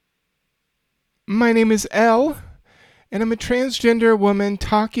My name is Elle, and I'm a transgender woman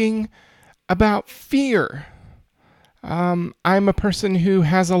talking about fear. I'm a person who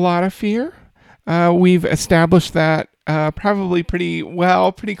has a lot of fear. We've established that probably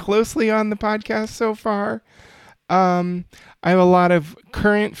pretty closely on the podcast so far. I have a lot of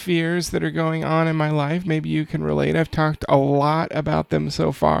current fears that are going on in my life. Maybe you can relate. I've talked a lot about them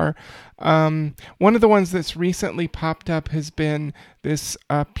so far. One of the ones that's recently popped up has been this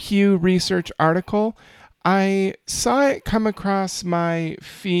Pew Research article. I saw it come across my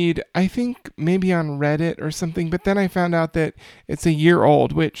feed, I think maybe on Reddit or something, but then I found out that it's a year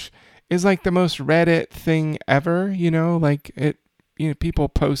old, which is like the most Reddit thing ever, people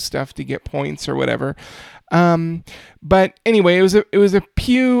post stuff to get points or whatever. But anyway, it was a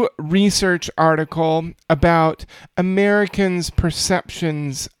Pew Research article about Americans'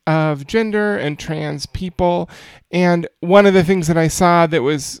 perceptions of gender and trans people. And one of the things that I saw that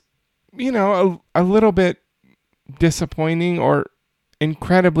was, a little bit disappointing or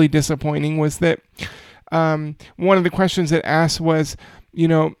incredibly disappointing was that one of the questions it asked was,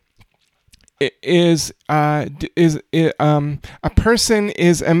 a person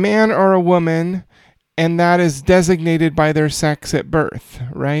is a man or a woman, and that is designated by their sex at birth,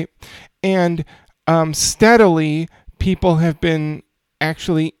 right? And steadily, people have been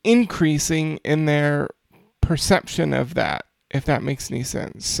actually increasing in their perception of that, if that makes any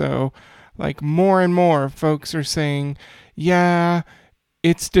sense. So, like, more and more folks are saying, yeah,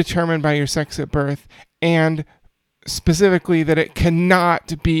 it's determined by your sex at birth, and specifically that it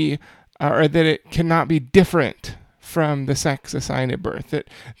cannot be, or that it cannot be different from the sex assigned at birth, that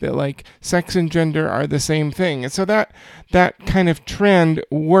like sex and gender are the same thing. And so that kind of trend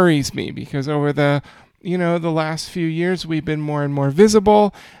worries me, because over the last few years we've been more and more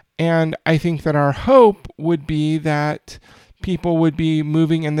visible, and I think that our hope would be that people would be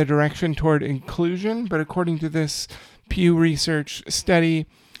moving in the direction toward inclusion. But according to this Pew Research study,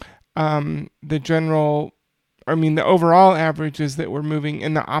 the overall average is that we're moving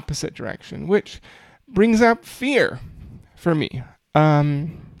in the opposite direction, which brings up fear for me. It's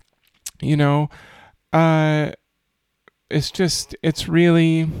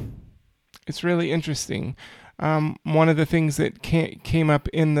really interesting. One of the things that came up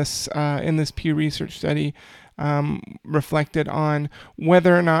in this Pew Research study reflected on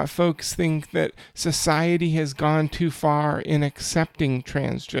whether or not folks think that society has gone too far in accepting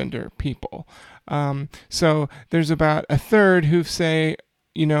transgender people. So there's about a third who say,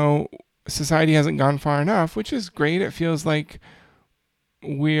 society hasn't gone far enough, which is great. It feels like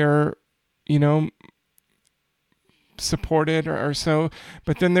we're, supported or so.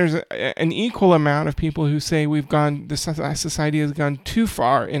 But then there's an equal amount of people who say society has gone too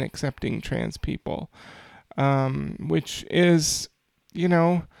far in accepting trans people, which is,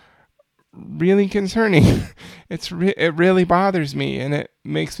 really concerning. It really bothers me, and it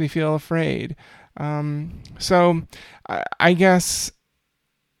makes me feel afraid. So I guess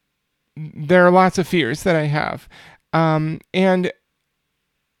there are lots of fears that I have. And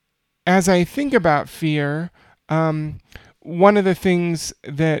as I think about fear, one of the things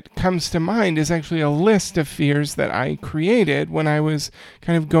that comes to mind is actually a list of fears that I created when I was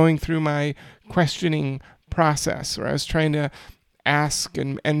kind of going through my questioning process, where I was trying to ask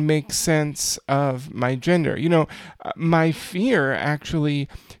and make sense of my gender. My fear actually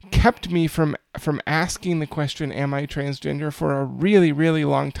kept me from asking the question, am I transgender, for a really, really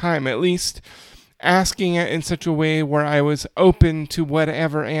long time, at least asking it in such a way where I was open to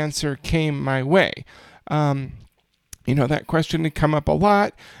whatever answer came my way. That question had come up a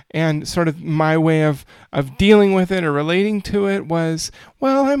lot, and sort of my way of dealing with it or relating to it was,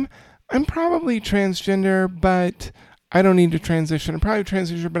 well, I'm probably transgender, but I don't need to transition. I'm probably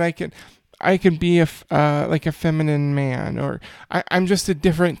transgender, but I can be like a feminine man, or I'm just a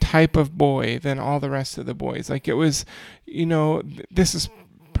different type of boy than all the rest of the boys. Like, it was, this is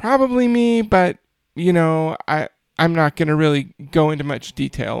probably me, but I'm not going to really go into much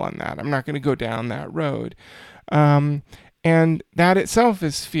detail on that. I'm not going to go down that road. And that itself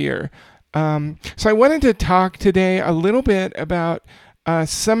is fear. So I wanted to talk today a little bit about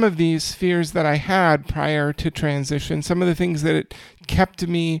some of these fears that I had prior to transition, some of the things that it kept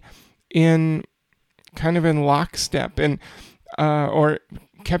me in lockstep and or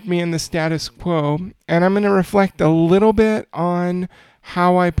kept me in the status quo. And I'm going to reflect a little bit on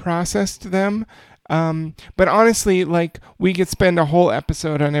how I processed them. But honestly, we could spend a whole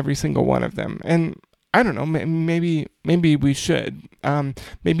episode on every single one of them. And I don't know, maybe we should.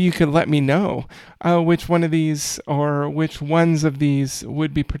 Maybe you could let me know which one of these or which ones of these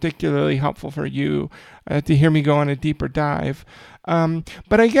would be particularly helpful for you to hear me go on a deeper dive.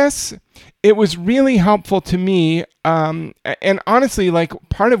 But I guess it was really helpful to me. And honestly, like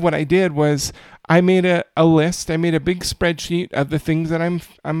part of what I did was I made a list. I made a big spreadsheet of the things that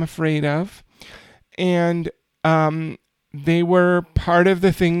I'm afraid of, and they were part of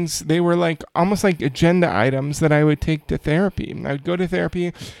the things. They were like almost like agenda items that I would take to therapy. I would go to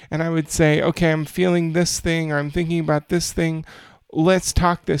therapy and I would say, okay, I'm feeling this thing or I'm thinking about this thing. Let's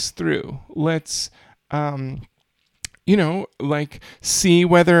talk this through. Let's like see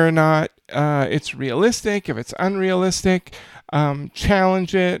whether or not it's realistic, if it's unrealistic,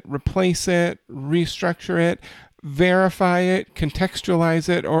 challenge it, replace it, restructure it, verify it, contextualize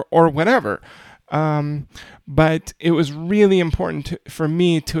it, or whatever. But it was really important for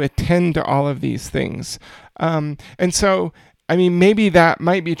me to attend to all of these things. And so, I mean, maybe that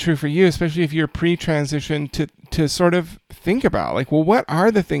might be true for you, especially if you're pre-transition, to sort of think about like, well, what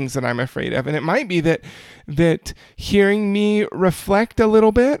are the things that I'm afraid of? And it might be that hearing me reflect a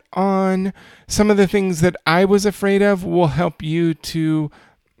little bit on some of the things that I was afraid of will help you to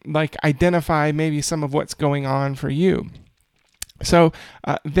like identify maybe some of what's going on for you. So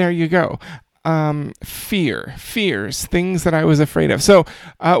there you go. Fears, things that I was afraid of. So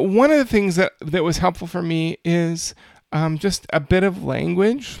one of the things that was helpful for me is just a bit of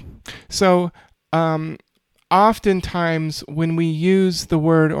language. So oftentimes when we use the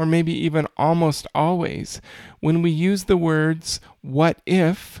word, or maybe even almost always, when we use the words, what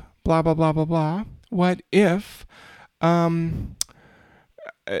if, blah, blah, blah, blah, blah, what if,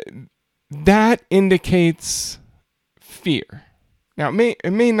 that indicates fear. Now,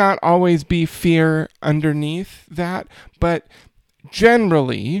 it may not always be fear underneath that, but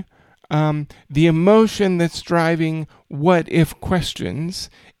generally, the emotion that's driving what if questions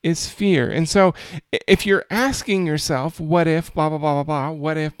is fear. And so if you're asking yourself, what if, blah, blah, blah, blah, blah,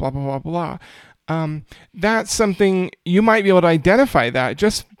 what if, blah, blah, blah, blah, that's something you might be able to identify that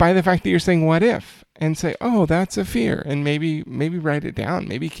just by the fact that you're saying what if, and say, oh, that's a fear, and maybe write it down,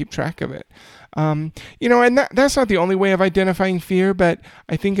 maybe keep track of it. And that's not the only way of identifying fear, but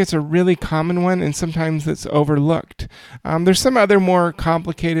I think it's a really common one, and sometimes it's overlooked. There's some other more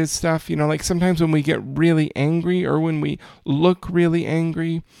complicated stuff, like sometimes when we get really angry or when we look really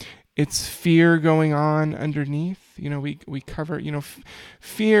angry, it's fear going on underneath. We cover,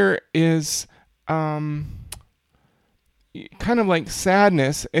 fear is kind of like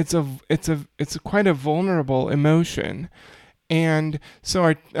sadness. It's quite a vulnerable emotion. And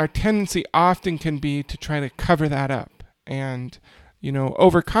so our tendency often can be to try to cover that up and,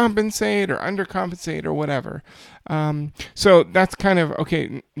 overcompensate or undercompensate or whatever. So that's kind of,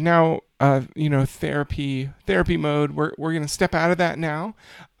 okay, now, therapy mode, we're going to step out of that now.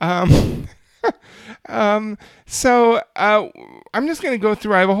 So I'm just going to go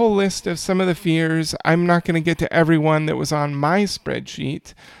through, I have a whole list of some of the fears. I'm not going to get to every one that was on my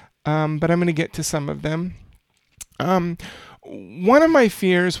spreadsheet, but I'm going to get to some of them. One of my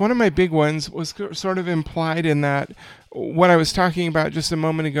fears, one of my big ones, was sort of implied in that what I was talking about just a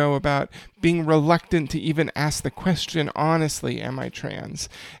moment ago about being reluctant to even ask the question, honestly, am I trans?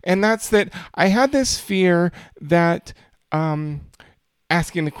 And that's that I had this fear that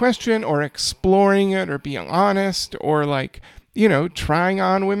asking the question or exploring it or being honest or like, trying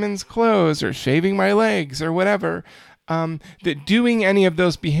on women's clothes or shaving my legs or whatever, that doing any of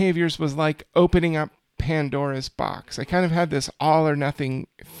those behaviors was like opening up Pandora's box. I kind of had this all or nothing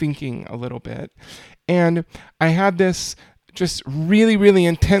thinking a little bit. And I had this just really, really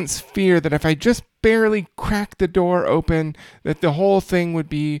intense fear that if I just barely cracked the door open, that the whole thing would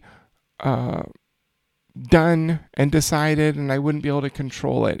be done and decided and I wouldn't be able to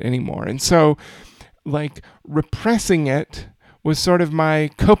control it anymore. And so like repressing it was sort of my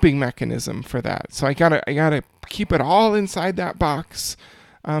coping mechanism for that. So I gotta keep it all inside that box.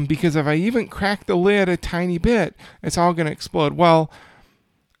 Because if I even crack the lid a tiny bit, it's all going to explode. Well,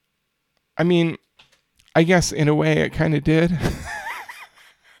 I mean, I guess in a way it kind of did.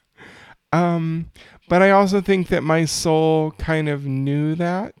 But I also think that my soul kind of knew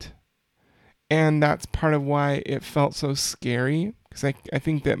that. And that's part of why it felt so scary. Because I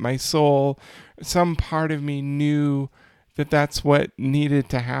think that my soul, some part of me knew that that's what needed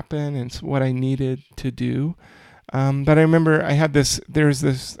to happen and it's what I needed to do. But I remember there's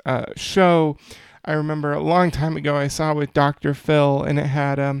this show I remember a long time ago I saw with Dr. Phil, and it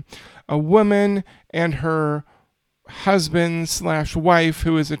had a woman and her husband/wife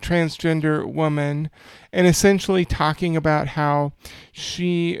who is a transgender woman, and essentially talking about how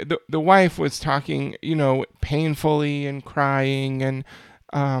the wife was talking, painfully and crying and,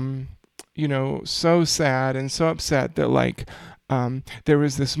 so sad and so upset that like, there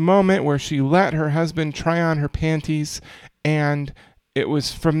was this moment where she let her husband try on her panties And it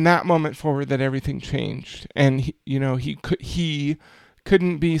was from that moment forward that everything changed. And he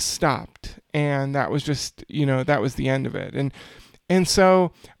couldn't be stopped. And that was just, that was the end of it. And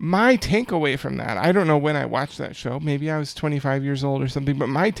so my takeaway from that, I don't know when I watched that show. Maybe I was 25 years old or something. But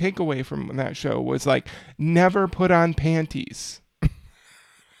my takeaway from that show was like, never put on panties.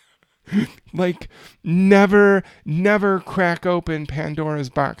 Like, never crack open Pandora's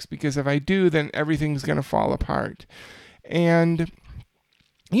box, because if I do, then everything's going to fall apart. And,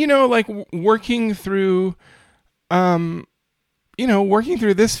 like working through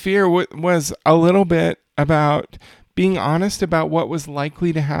this fear was a little bit about being honest about what was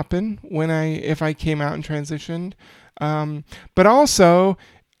likely to happen if I came out and transitioned. But also,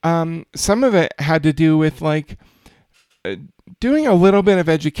 some of it had to do with like doing a little bit of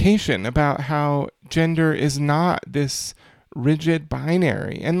education about how gender is not this rigid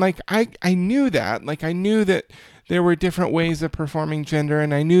binary. And like, I knew that, there were different ways of performing gender,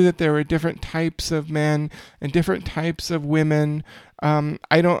 and I knew that there were different types of men and different types of women.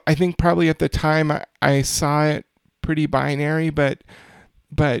 I think probably at the time I saw it pretty binary, but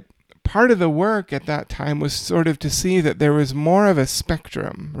part of the work at that time was sort of to see that there was more of a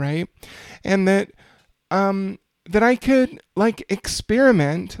spectrum, right? And that I could like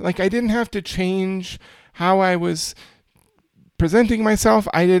experiment. Like, I didn't have to change how I was presenting myself.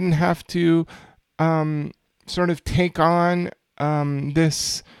 I didn't have to sort of take on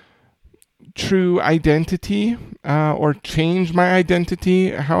this true identity or change my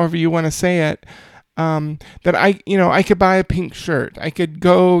identity, however you want to say it. That I could buy a pink shirt. I could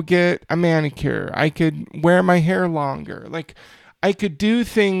go get a manicure. I could wear my hair longer. Like, I could do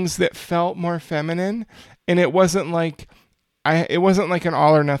things that felt more feminine, and it wasn't like an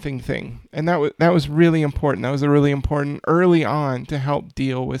all or nothing thing. And that was really important. That was a really important early on to help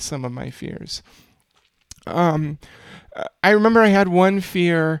deal with some of my fears. I remember I had one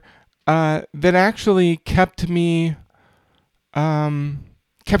fear that actually kept me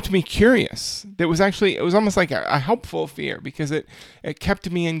curious. It was almost like a helpful fear, because it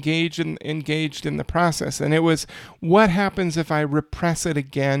kept me engaged in the process. And it was, what happens if I repress it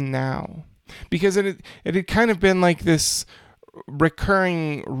again now? Because it had kind of been like this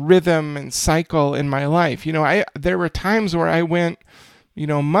recurring rhythm and cycle in my life. There were times where I went,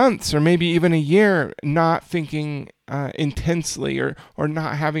 months or maybe even a year not thinking intensely or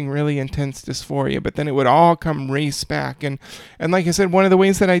not having really intense dysphoria, but then it would all come race back. And like I said, one of the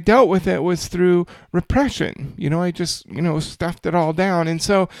ways that I dealt with it was through repression. I just, stuffed it all down. And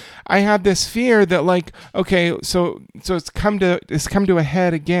so I had this fear that like, okay, so it's come to a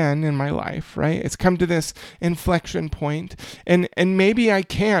head again in my life, right? It's come to this inflection point, and maybe I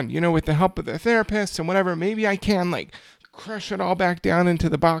can, with the help of the therapist and whatever, maybe I can like crush it all back down into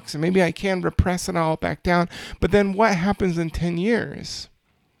the box, and maybe I can repress it all back down. But then what happens in 10 years?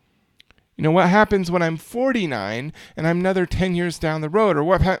 What happens when I'm 49 and I'm another 10 years down the road? Or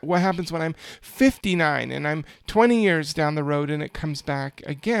what happens when I'm 59 and I'm 20 years down the road and it comes back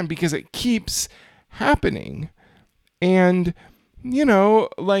again? Because it keeps happening. And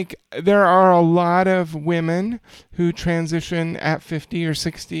like, there are a lot of women who transition at 50 or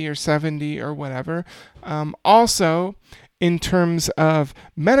 60 or 70 or whatever. Also, in terms of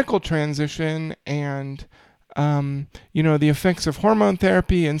medical transition and, the effects of hormone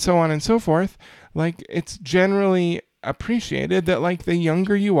therapy and so on and so forth, like, it's generally appreciated that like the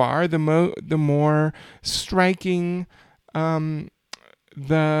younger you are, the more striking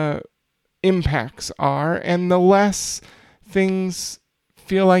the impacts are, and the less things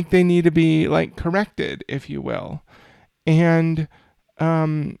feel like they need to be like corrected, if you will. And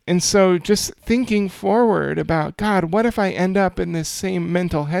so just thinking forward about, God, what if I end up in this same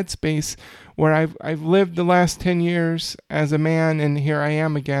mental headspace where I've lived the last 10 years as a man, and here I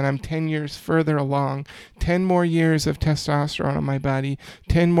am again. I'm 10 years further along, 10 more years of testosterone on my body,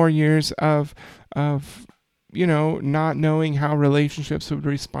 10 more years of not knowing how relationships would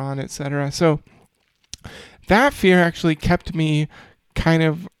respond, etc. So that fear actually kept me kind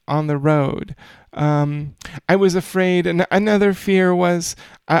of on the road. I was afraid, and another fear was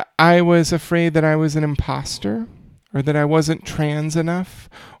I was afraid that I was an imposter, or that I wasn't trans enough,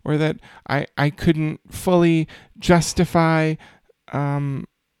 or that I couldn't fully justify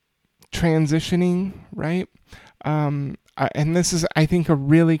transitioning, right? And this is, I think, a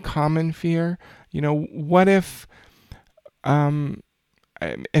really common fear. What if,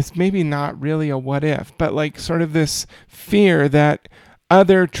 it's maybe not really a what if, but like sort of this fear that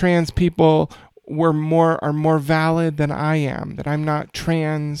other trans people are more valid than I am, that I'm not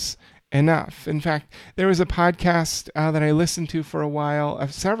trans enough. In fact, there was a podcast that I listened to for a while,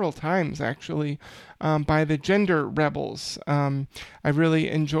 several times actually, by the Gender Rebels. I really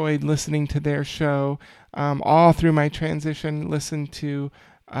enjoyed listening to their show all through my transition. Listened to,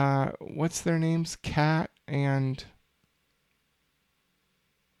 what's their names? Kat and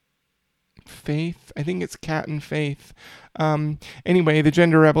Faith. I think it's Kat and Faith. Anyway, the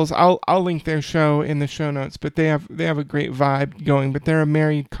Gender Rebels. I'll link their show in the show notes. But they have a great vibe going. But they're a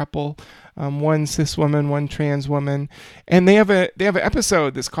married couple, one cis woman, one trans woman, and they have an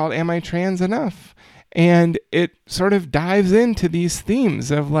episode that's called "Am I Trans Enough?" And it sort of dives into these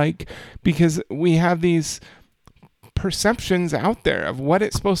themes of like, because we have these perceptions out there of what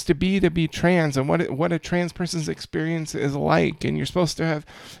it's supposed to be trans, and what a trans person's experience is like, and you're supposed to have,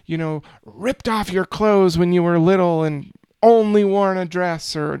 ripped off your clothes when you were little and only worn a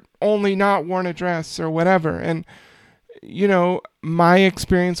dress or only not worn a dress or whatever. And my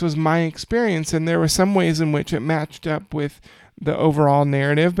experience was my experience, and there were some ways in which it matched up with the overall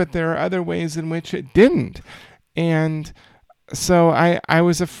narrative, but there are other ways in which it didn't. And so I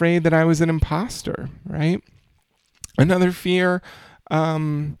was afraid that I was an imposter, right? Another fear.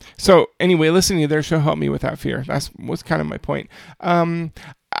 So anyway, listening to their show helped me with that fear. That was kind of my point.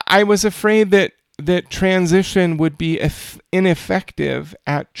 I was afraid that transition would be ineffective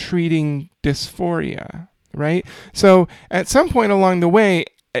at treating dysphoria, right? So at some point along the way,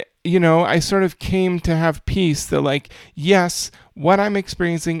 I sort of came to have peace that, like, yes, what I'm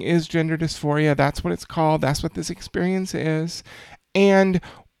experiencing is gender dysphoria. That's what it's called. That's what this experience is. And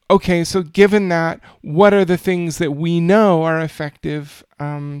okay, so given that, what are the things that we know are effective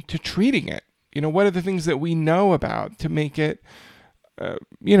to treating it? What are the things that we know about to make it,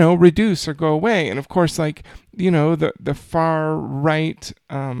 reduce or go away? And of course, like, the far right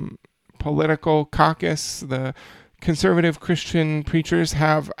political caucus, the conservative Christian preachers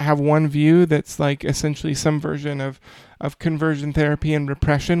have one view that's like essentially some version of conversion therapy and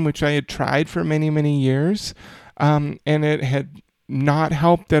repression, which I had tried for many, many years, and it had not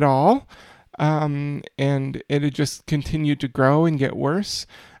helped at all, and it had just continued to grow and get worse.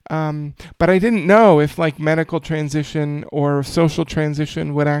 But I didn't know if like medical transition or social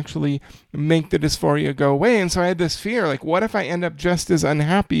transition would actually make the dysphoria go away. And so I had this fear, like, what if I end up just as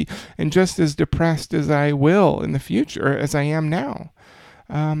unhappy and just as depressed as I will in the future, as I am now?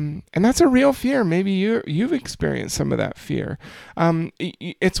 And that's a real fear. Maybe you've experienced some of that fear.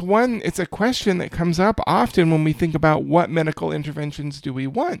 It's a question that comes up often when we think about what medical interventions do we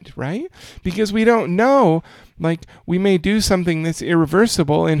want, right? Because we don't know, like, we may do something that's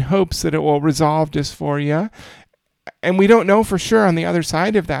irreversible in hopes that it will resolve dysphoria, and we don't know for sure on the other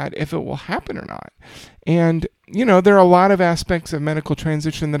side of that if it will happen or not. And, there are a lot of aspects of medical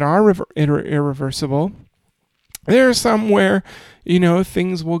transition that are irreversible. There are some where,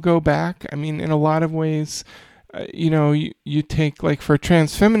 things will go back. I mean, in a lot of ways, you take, like, for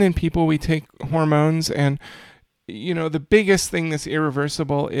trans feminine people, we take hormones, and, the biggest thing that's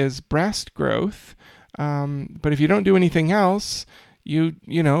irreversible is breast growth. But if you don't do anything else,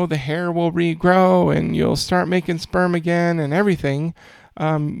 the hair will regrow and you'll start making sperm again and everything.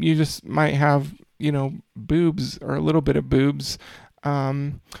 You just might have, boobs or a little bit of boobs.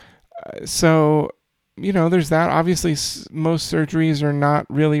 So there's that. Obviously, most surgeries are not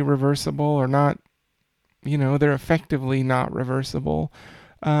really reversible, or not, they're effectively not reversible.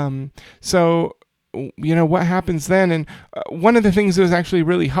 So what happens then? And one of the things that was actually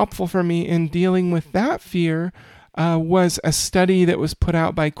really helpful for me in dealing with that fear was a study that was put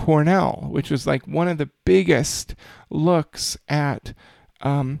out by Cornell, which was like one of the biggest looks at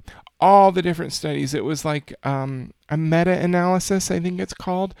all the different studies. It was like a meta-analysis, I think it's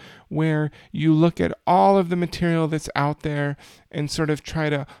called, where you look at all of the material that's out there and sort of try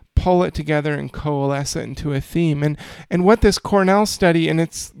to pull it together and coalesce it into a theme. And what this Cornell study, and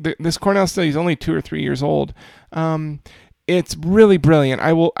this Cornell study is only 2 or 3 years old. It's really brilliant.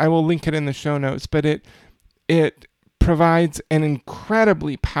 I will link it in the show notes, but it provides an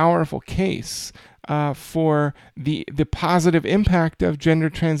incredibly powerful case for the positive impact of gender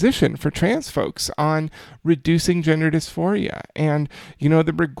transition for trans folks on reducing gender dysphoria. And,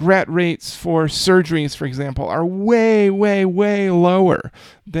 the regret rates for surgeries, for example, are way, way, way lower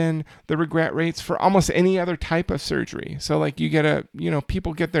than the regret rates for almost any other type of surgery. So, like, you get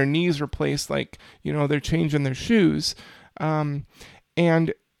people get their knees replaced, like, they're changing their shoes. And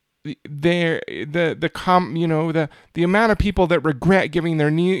the amount of people that regret getting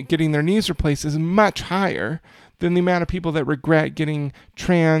their knees replaced is much higher than the amount of people that regret getting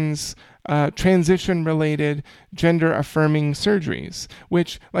transition related gender affirming surgeries,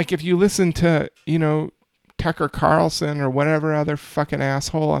 which, like, if you listen to Tucker Carlson or whatever other fucking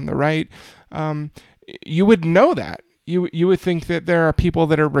asshole on the right, you would know that. You would think that there are people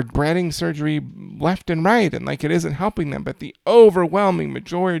that are regretting surgery left and right, and like it isn't helping them. But the overwhelming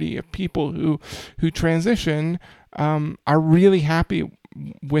majority of people who transition are really happy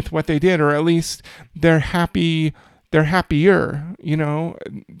with what they did, or at least they're happy. They're happier.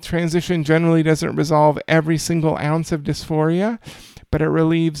 Transition generally doesn't resolve every single ounce of dysphoria, but it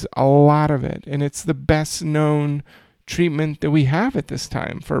relieves a lot of it, and it's the best known treatment that we have at this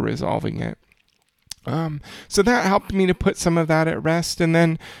time for resolving it. So that helped me to put some of that at rest. And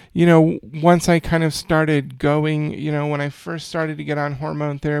then, once I kind of started going, when I first started to get on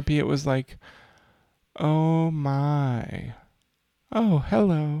hormone therapy, it was like, oh my, oh,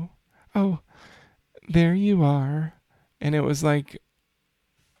 hello, oh, there you are. And it was like,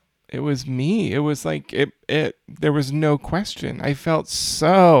 it was me. It was like, there was no question. I felt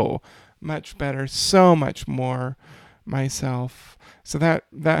so much better, so much more myself. So that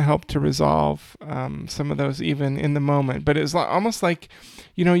helped to resolve some of those even in the moment. But it's almost like,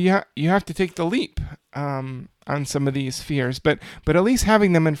 you have to take the leap on some of these fears. But at least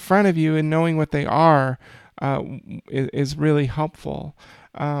having them in front of you and knowing what they are is really helpful.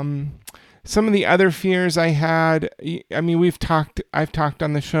 Some of the other fears I had, I've talked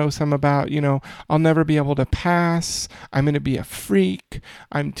on the show some about, I'll never be able to pass. I'm going to be a freak.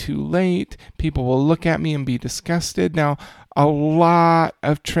 I'm too late. People will look at me and be disgusted. Now, a lot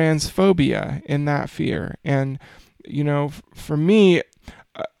of transphobia in that fear. And, for me,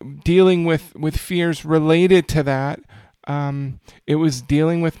 dealing with fears related to that, it was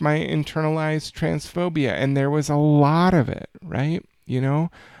dealing with my internalized transphobia. And there was a lot of it, right? It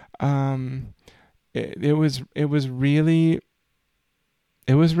was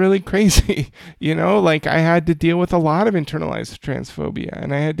really crazy, like I had to deal with a lot of internalized transphobia,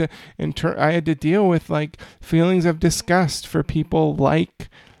 and I had to deal with like feelings of disgust for people like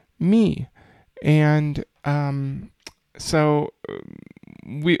me. And so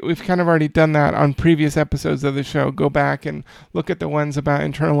we've kind of already done that on previous episodes of the show. Go back and look at the ones about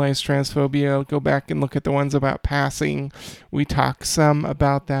internalized transphobia. Go back and look at the ones about passing. We talk some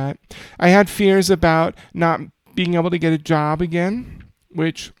about that. I had fears about not being able to get a job again,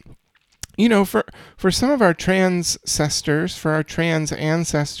 which, for some of our trans ancestors,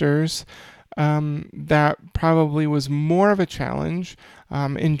 that probably was more of a challenge.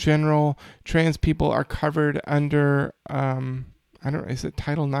 In general, trans people are covered under, is it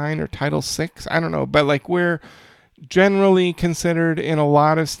Title IX or Title VI? I don't know. But like we're generally considered in a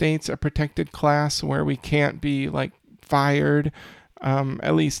lot of states a protected class where we can't be like fired,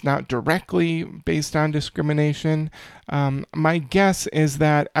 at least not directly based on discrimination. My guess is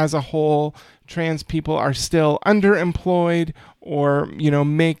that as a whole, trans people are still underemployed or,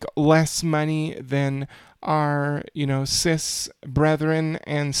 make less money than our, cis brethren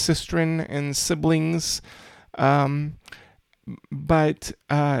and sistren and siblings. But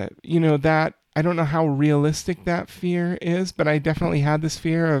that I don't know how realistic that fear is, but I definitely had this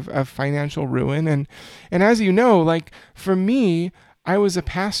fear of financial ruin. And as you know, like for me, I was a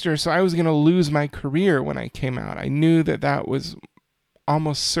pastor, so I was going to lose my career when I came out. I knew that was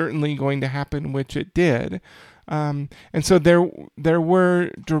almost certainly going to happen, which it did. And so there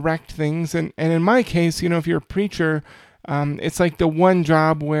were direct things. And in my case, if you're a preacher, it's like the one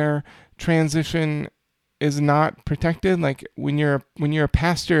job where transition is not protected. Like when you're a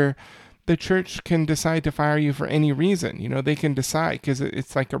pastor, the church can decide to fire you for any reason. They can decide because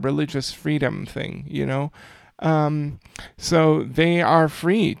it's like a religious freedom thing, so they are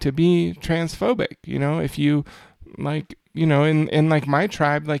free to be transphobic. If you like, in like my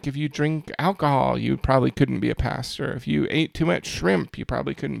tribe, like if you drink alcohol, you probably couldn't be a pastor. If you ate too much shrimp, you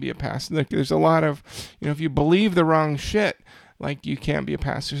probably couldn't be a pastor. Like there's a lot of, if you believe the wrong shit, like you can't be a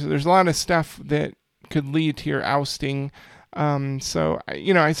pastor. So there's a lot of stuff that could lead to your ousting. So,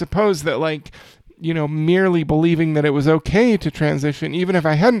 I suppose that like, merely believing that it was okay to transition, even if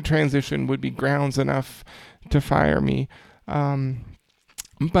I hadn't transitioned, would be grounds enough to fire me.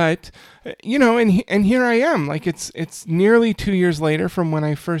 But, and here I am, like it's nearly 2 years later from when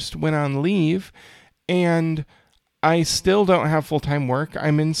I first went on leave, and I still don't have full-time work.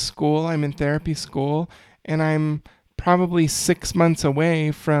 I'm in school, I'm in therapy school, and I'm probably 6 months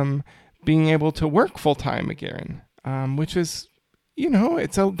away from being able to work full-time again, which is,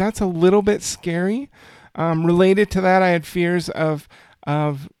 that's a little bit scary. Related to that, I had fears of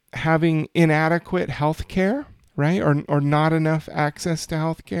having inadequate health care, right? Or not enough access to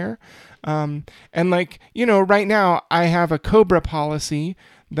health care. And like, right now I have a COBRA policy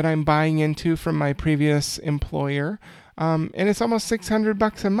that I'm buying into from my previous employer. And it's almost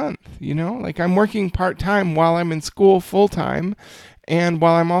 $600 a month, like I'm working part-time while I'm in school full-time, and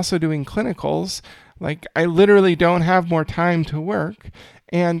while I'm also doing clinicals. Like I literally don't have more time to work,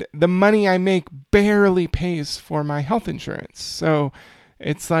 and the money I make barely pays for my health insurance. So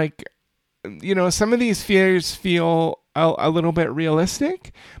it's like, some of these fears feel a little bit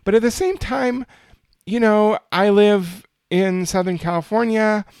realistic, but at the same time, I live in Southern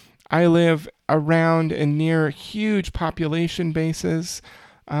California. I live around and near huge population bases.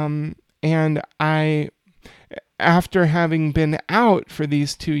 And after having been out for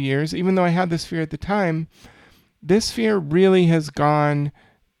these 2 years, even though I had this fear at the time, this fear really has gone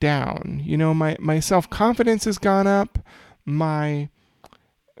down. My self-confidence has gone up. My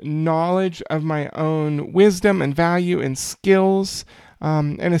knowledge of my own wisdom and value and skills.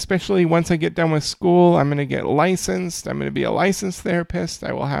 And especially once I get done with school, I'm going to get licensed. I'm going to be a licensed therapist.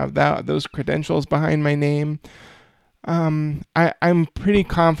 I will have those credentials behind my name. I'm pretty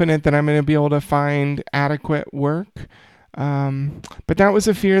confident that I'm going to be able to find adequate work. But that was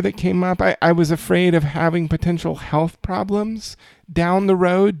a fear that came up. I was afraid of having potential health problems down the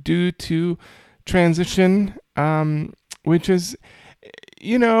road due to transition, which is,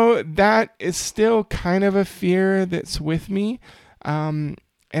 that is still kind of a fear that's with me. And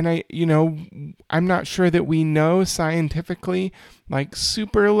I'm not sure that we know scientifically, like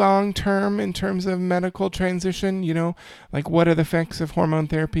super long term in terms of medical transition, like what are the effects of hormone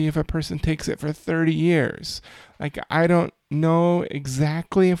therapy if a person takes it for 30 years? Like, I don't know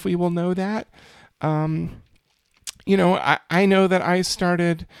exactly if we will know that. I know that I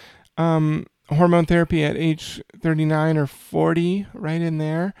started, hormone therapy at age 39 or 40, right in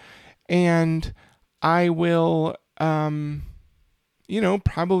there. And I will,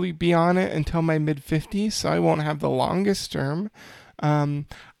 probably be on it until my mid-50s, so I won't have the longest term.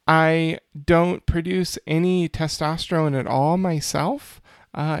 I don't produce any testosterone at all myself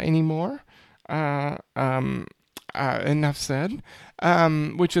anymore. Enough said,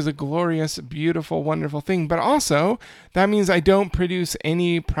 which is a glorious, beautiful, wonderful thing. But also, that means I don't produce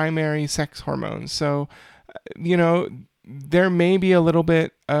any primary sex hormones. So, there may be a little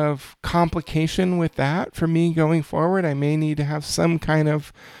bit of complication with that for me going forward. I may need to have some kind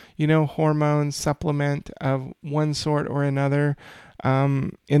of, hormone supplement of one sort or another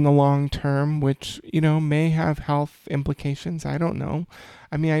in the long term, which, may have health implications. I don't know.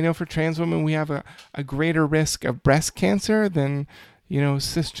 I mean, I know for trans women, we have a greater risk of breast cancer than,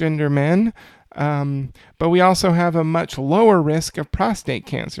 cisgender men. But we also have a much lower risk of prostate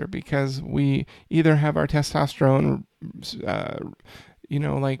cancer because we either have our testosterone,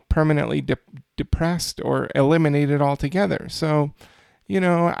 like permanently depressed or eliminated altogether. So,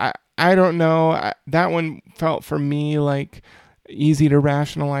 I don't know. That one felt for me like easy to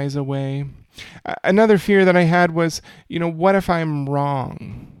rationalize away. Another fear that I had was, what if I'm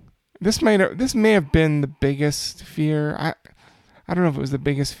wrong? This may have been the biggest fear. I don't know if it was the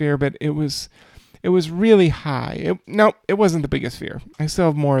biggest fear, but it was really high. It wasn't the biggest fear. I still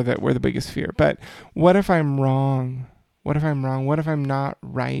have more that were the biggest fear. But what if I'm wrong? What if I'm wrong? What if I'm not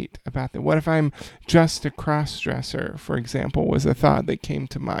right about that? What if I'm just a cross-dresser, for example, was a thought that came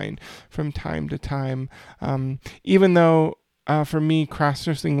to mind from time to time. Even though for me,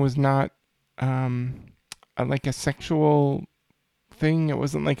 cross-dressing was not like a sexual thing. It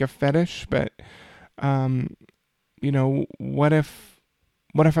wasn't like a fetish, but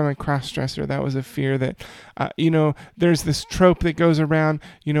what if I'm a cross-dresser? That was a fear that, there's this trope that goes around,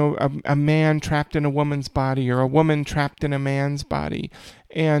 a man trapped in a woman's body or a woman trapped in a man's body.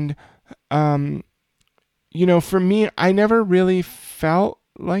 And, for me, I never really felt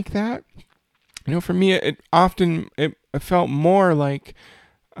like that. For me, it felt more like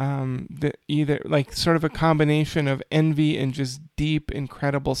either like sort of a combination of envy and just deep,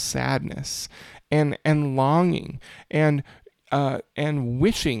 incredible sadness and longing and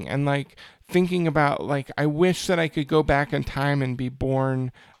wishing and like thinking about like, I wish that I could go back in time and be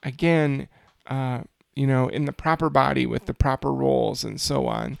born again, in the proper body with the proper roles and so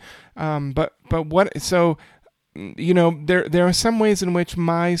on. There are some ways in which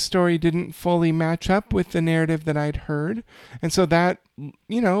my story didn't fully match up with the narrative that I'd heard. And so that,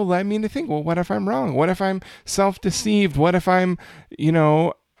 led me to think, well, what if I'm wrong? What if I'm self-deceived? What if I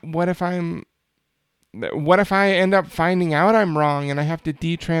end up finding out I'm wrong and I have to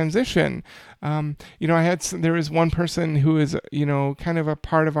detransition? There was one person who is, kind of a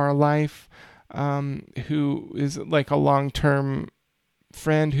part of our life, who is like a long-term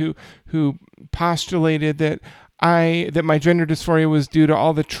friend who postulated that my gender dysphoria was due to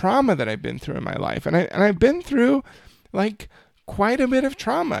all the trauma that I've been through in my life. And I've been through like quite a bit of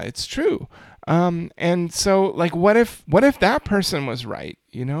trauma. It's true. And so like, what if that person was right?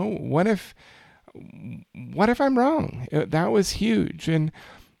 What if I'm wrong? That was huge. And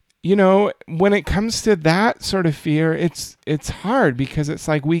when it comes to that sort of fear, it's hard because it's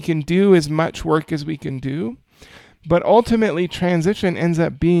like we can do as much work as we can do, but ultimately transition ends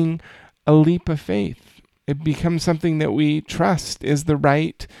up being a leap of faith. It becomes something that we trust is the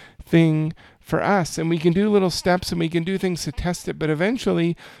right thing for us, and we can do little steps and we can do things to test it, but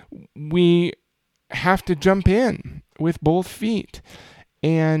eventually we have to jump in with both feet.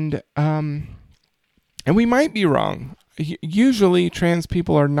 And we might be wrong. Usually trans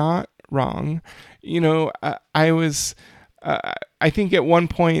people are not wrong. I think at one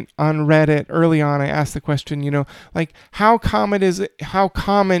point on Reddit early on, I asked the question, like how common is it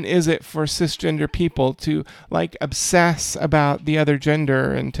for cisgender people to like obsess about the other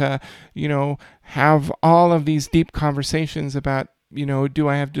gender and to, have all of these deep conversations about, do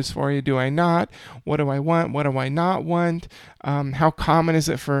I have dysphoria? Do I not? What do I want? What do I not want? How common is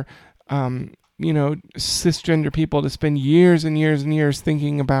it for, cisgender people to spend years and years and years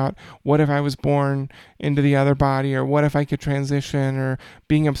thinking about what if I was born into the other body, or what if I could transition, or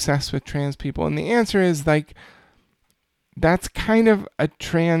being obsessed with trans people? And the answer is like, that's kind of a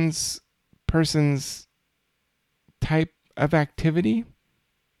trans person's type of activity.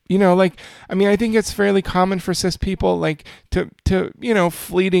 I think it's fairly common for cis people like to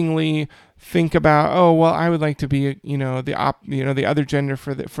fleetingly think about, oh well, I would like to be the other gender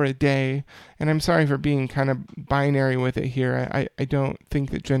for a day. And I'm sorry for being kind of binary with it here. I don't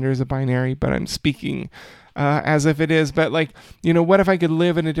think that gender is a binary, but I'm speaking as if it is. But like, what if I could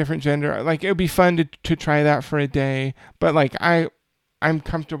live in a different gender? Like, it would be fun to try that for a day. But like, I'm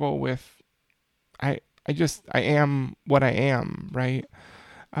comfortable with I am what I am, right?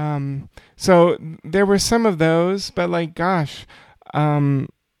 So there were some of those, but like, gosh,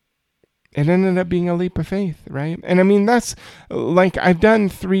 it ended up being a leap of faith, right? And that's like, I've done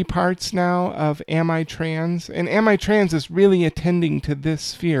 3 parts now of Am I Trans? And Am I Trans is really attending to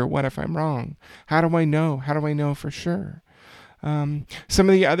this fear. What if I'm wrong? How do I know? How do I know for sure? Some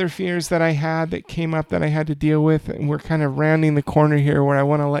of the other fears that I had that came up that I had to deal with, and we're kind of rounding the corner here where I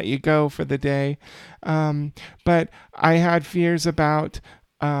want to let you go for the day. But I had fears about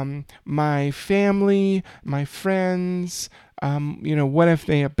my family, my friends, what if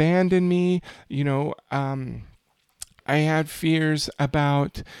they abandon me? I had fears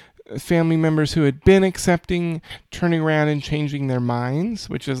about family members who had been accepting, turning around and changing their minds,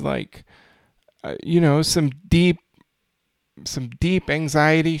 which is like, some deep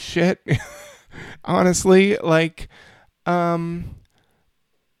anxiety shit. Honestly, like, like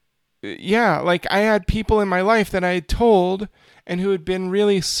I had people in my life that I had told and who had been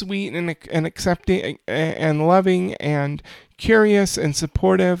really sweet and accepting and loving and curious and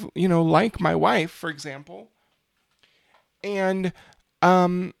supportive, like my wife, for example. And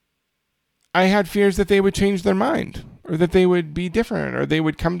I had fears that they would change their mind, or that they would be different, or they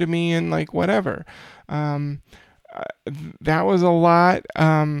would come to me and like whatever. That was a lot.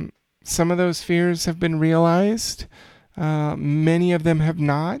 Some of those fears have been realized. Many of them have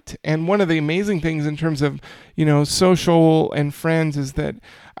not. And one of the amazing things in terms of, social and friends is that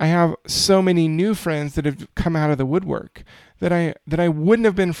I have so many new friends that have come out of the woodwork that I wouldn't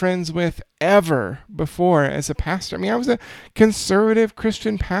have been friends with ever before as a pastor. I was a conservative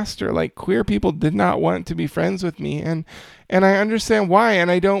Christian pastor. Like, queer people did not want to be friends with me. And I understand why, and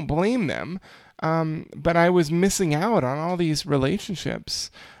I don't blame them. But I was missing out on all these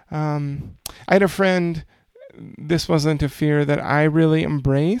relationships. I had a friend. This wasn't a fear that I really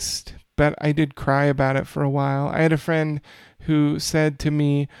embraced, but I did cry about it for a while. I had a friend who said to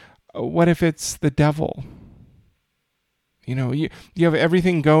me, what if it's the devil? You have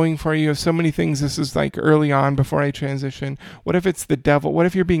everything going for you. You have so many things. This is like early on before I transition. What if it's the devil? What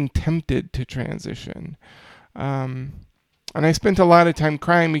if you're being tempted to transition? And I spent a lot of time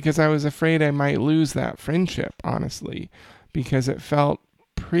crying because I was afraid I might lose that friendship, honestly, because it felt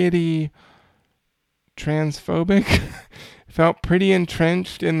pretty transphobic, felt pretty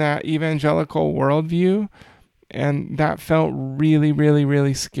entrenched in that evangelical worldview, and that felt really, really,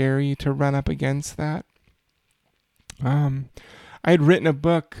 really scary to run up against that. I had written a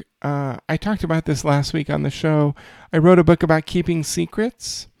book. I talked about this last week on the show. I wrote a book about keeping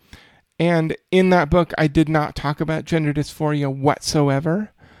secrets, and in that book, I did not talk about gender dysphoria whatsoever.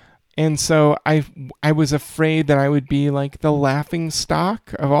 And so I was afraid that I would be like the laughing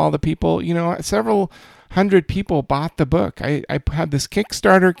stock of all the people. Several hundred people bought the book. I had this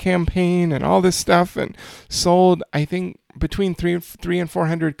Kickstarter campaign and all this stuff, and sold, I think, between 300 and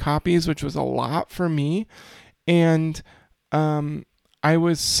 400 copies, which was a lot for me. And I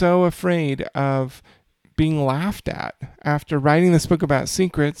was so afraid of being laughed at after writing this book about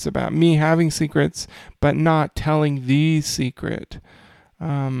secrets, about me having secrets, but not telling the secret.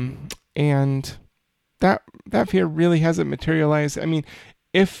 And that fear really hasn't materialized. I mean,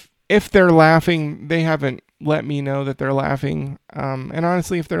 if they're laughing, they haven't let me know that they're laughing. And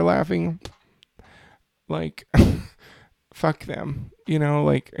honestly, if they're laughing, like, fuck them.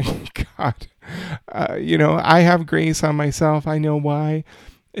 Like, God, I have grace on myself. I know why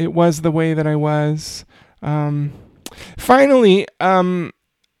it was the way that I was. Finally,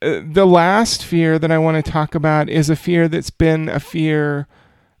 the last fear that I want to talk about is a fear that's been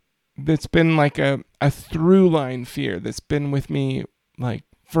like a through line fear that's been with me like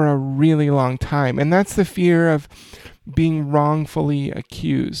for a really long time. And that's the fear of being wrongfully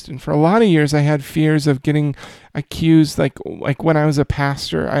accused. And for a lot of years, I had fears of getting accused. Like when I was a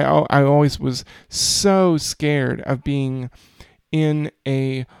pastor, I always was so scared of being in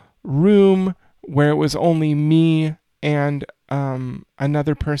a room where it was only me and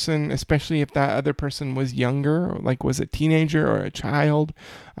another person, especially if that other person was younger, or like was a teenager or a child.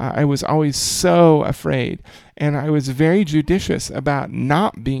 I was always so afraid, and I was very judicious about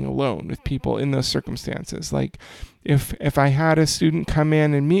not being alone with people in those circumstances. Like if I had a student come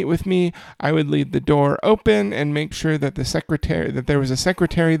in and meet with me, I would leave the door open and make sure that there was a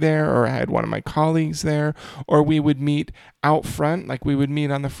secretary there, or I had one of my colleagues there, or we would meet out front, like we would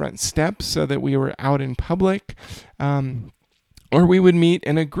meet on the front steps so that we were out in public. Or we would meet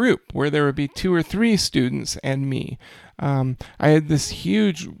in a group where there would be 2 or 3 students and me. I had this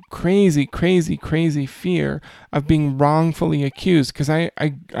huge, crazy fear of being wrongfully accused, because I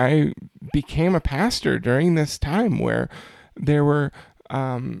became a pastor during this time where there were,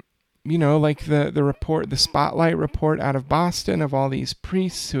 like the Spotlight report out of Boston of all these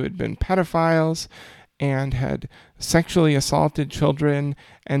priests who had been pedophiles and had sexually assaulted children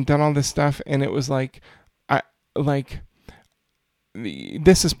and done all this stuff. And it was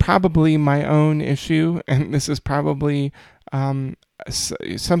this is probably my own issue, and this is probably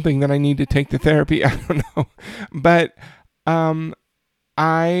something that I need to take to therapy. I don't know, but I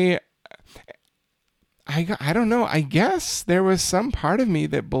don't know. I guess there was some part of me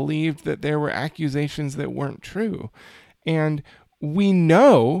that believed that there were accusations that weren't true, and we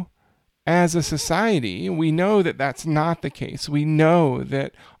know as a society, we know that that's not the case. We know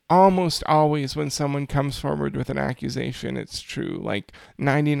that almost always when someone comes forward with an accusation, it's true, like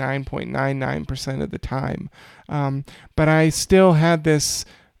 99.99% of the time. But I still had this,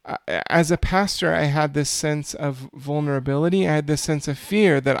 as a pastor, I had this sense of vulnerability. I had this sense of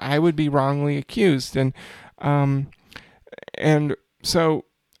fear that I would be wrongly accused. And so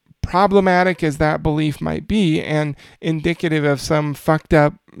problematic as that belief might be, and indicative of some fucked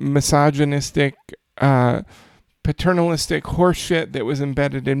up misogynistic, paternalistic horseshit that was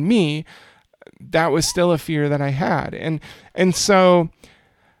embedded in me, that was still a fear that I had. And so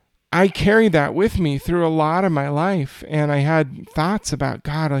I carried that with me through a lot of my life. And I had thoughts about,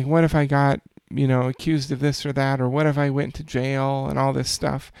 God, like, what if I got, accused of this or that, or what if I went to jail and all this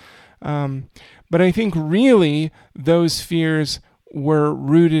stuff. But I think really those fears were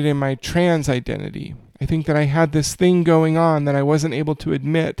rooted in my trans identity. I think that I had this thing going on that I wasn't able to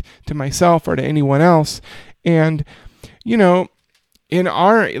admit to myself or to anyone else. And, in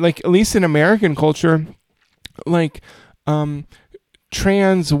our, like, at least in American culture, like,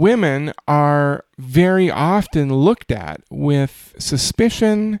 trans women are very often looked at with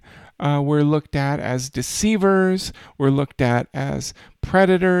suspicion. We're looked at as deceivers. We're looked at as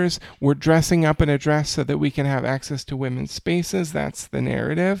predators. We're dressing up in a dress so that we can have access to women's spaces. That's the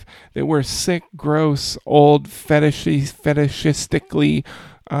narrative. That we're sick, gross, old, fetishistically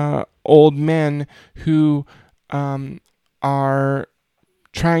old men who are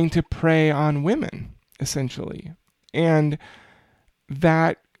trying to prey on women, essentially. And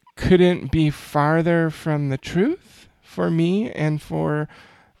that couldn't be farther from the truth for me and for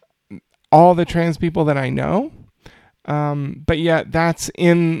all the trans people that I know. But yet that's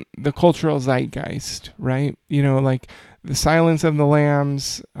in the cultural zeitgeist, right? Like the Silence of the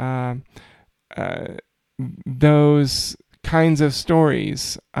Lambs, those kinds of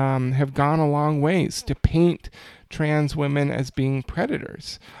stories have gone a long ways to paint trans women as being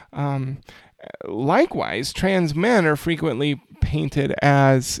predators. Likewise, trans men are frequently painted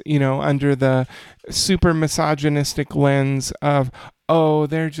as, under the super misogynistic lens of, oh,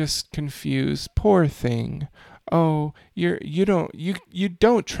 they're just confused, poor thing. Oh, you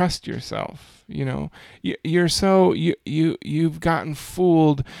don't trust yourself. You've gotten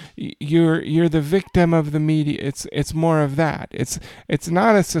fooled. You're the victim of the media. It's more of that. It's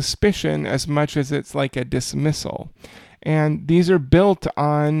not a suspicion as much as it's like a dismissal. And these are built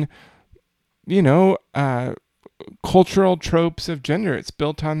on, you know, cultural tropes of gender. It's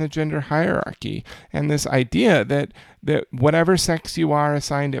built on the gender hierarchy and this idea that whatever sex you are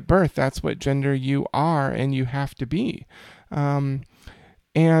assigned at birth, that's what gender you are and you have to be. And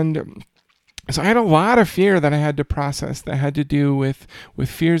so I had a lot of fear that I had to process that had to do with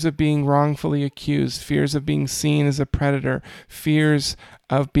fears of being wrongfully accused, fears of being seen as a predator, fears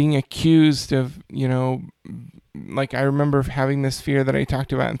of being accused of, like I remember having this fear that I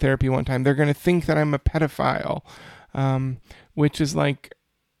talked about in therapy one time. They're going to think that I'm a pedophile, which is like,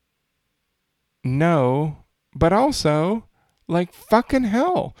 no, but also like fucking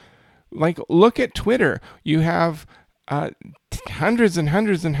hell. Like, look at Twitter. You have hundreds and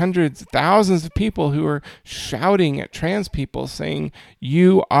hundreds and hundreds, thousands of people who are shouting at trans people saying,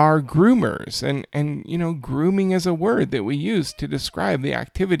 you are groomers. And grooming is a word that we use to describe the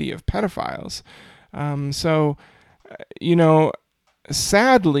activity of pedophiles.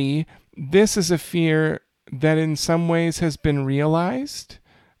 Sadly, this is a fear that in some ways has been realized.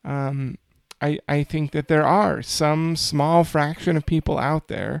 I think that there are some small fraction of people out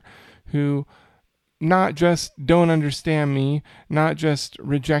there who not just don't understand me, not just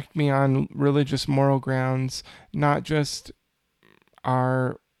reject me on religious moral grounds, not just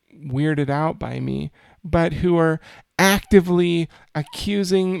are weirded out by me, but who are actively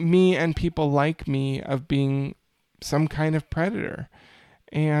accusing me and people like me of being some kind of predator.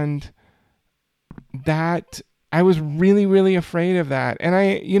 And that I was really, really afraid of that. And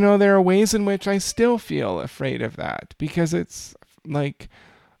there are ways in which I still feel afraid of that because it's like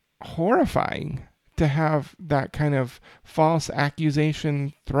horrifying to have that kind of false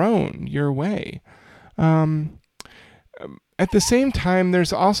accusation thrown your way. At the same time,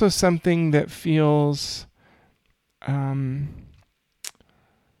 there's also something that feels, I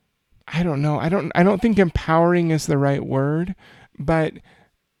don't know. I don't think empowering is the right word, but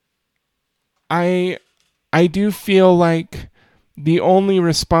I do feel like the only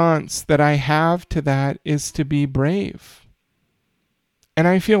response that I have to that is to be brave. And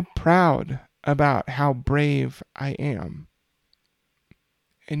I feel proud about how brave I am.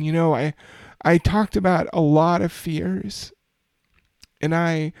 And I talked about a lot of fears, and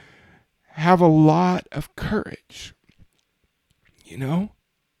I have a lot of courage. I'm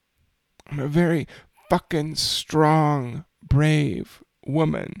a very fucking strong, brave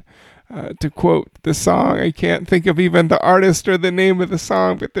woman. To quote the song, I can't think of even the artist or the name of the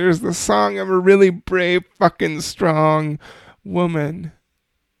song, but there's the song, I'm a really brave, fucking strong woman.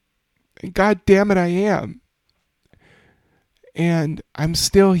 And God damn it, I am. And I'm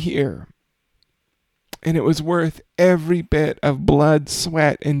still here. And it was worth every bit of blood,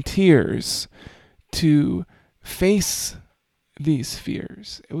 sweat, and tears to face these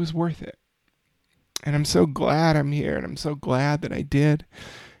fears. It was worth it. And I'm so glad I'm here, and I'm so glad that I did.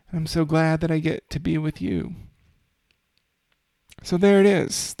 And I'm so glad that I get to be with you. So there it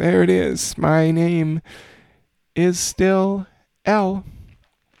is. There it is. My name is still Elle.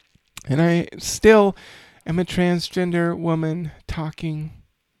 And I still am a transgender woman talking.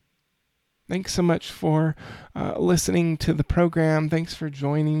 Thanks so much for listening to the program. Thanks for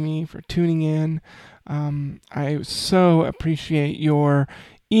joining me, for tuning in. I so appreciate your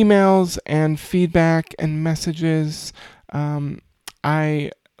emails and feedback and messages.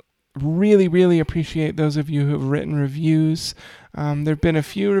 I really, really appreciate those of you who have written reviews. There have been a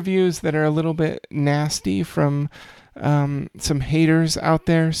few reviews that are a little bit nasty from some haters out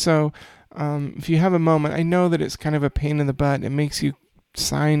there. So if you have a moment, I know that it's kind of a pain in the butt. It makes you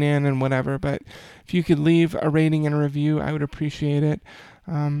sign in and whatever, but if you could leave a rating and a review, I would appreciate it.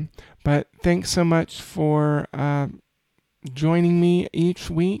 But thanks so much for joining me each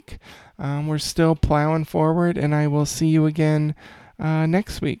week. We're still plowing forward, and I will see you again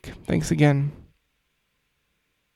next week. Thanks again.